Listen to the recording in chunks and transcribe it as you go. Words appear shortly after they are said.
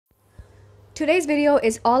Today's video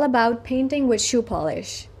is all about painting with shoe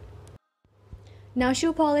polish. Now,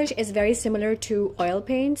 shoe polish is very similar to oil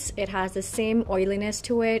paints. It has the same oiliness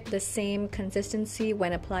to it, the same consistency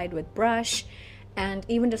when applied with brush, and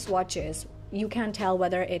even the swatches. You can't tell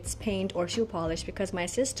whether it's paint or shoe polish because my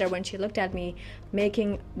sister, when she looked at me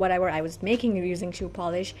making whatever I was making using shoe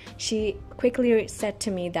polish, she quickly said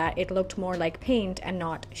to me that it looked more like paint and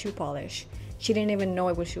not shoe polish. She didn't even know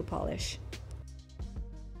it was shoe polish.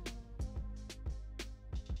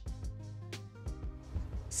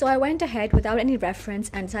 So I went ahead without any reference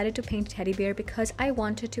and decided to paint teddy bear because I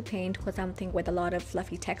wanted to paint with something with a lot of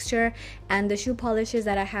fluffy texture, and the shoe polishes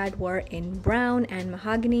that I had were in brown and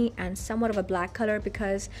mahogany and somewhat of a black color.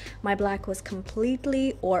 Because my black was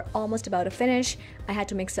completely or almost about to finish, I had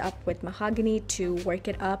to mix it up with mahogany to work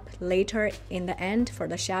it up later in the end for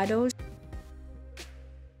the shadows.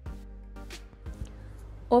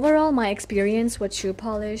 Overall, my experience with shoe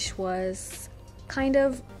polish was kind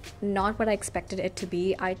of not what I expected it to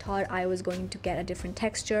be. I thought I was going to get a different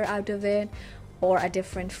texture out of it or a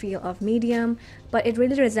different feel of medium, but it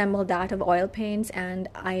really resembled that of oil paints, and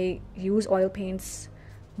I use oil paints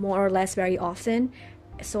more or less very often,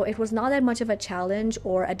 so it was not that much of a challenge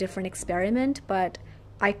or a different experiment. But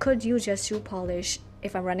I could use just shoe polish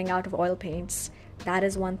if I'm running out of oil paints. That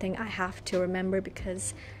is one thing I have to remember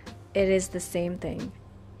because it is the same thing.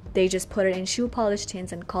 They just put it in shoe polish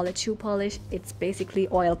tins and call it shoe polish. It's basically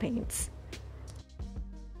oil paints.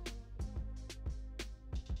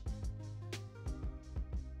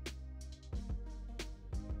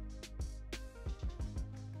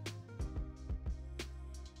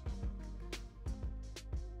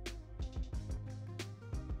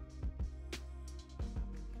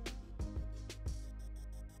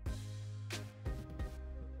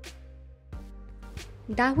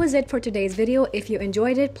 That was it for today's video. If you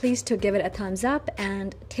enjoyed it, please to give it a thumbs up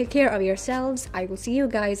and take care of yourselves. I will see you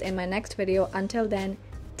guys in my next video. Until then,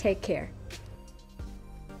 take care.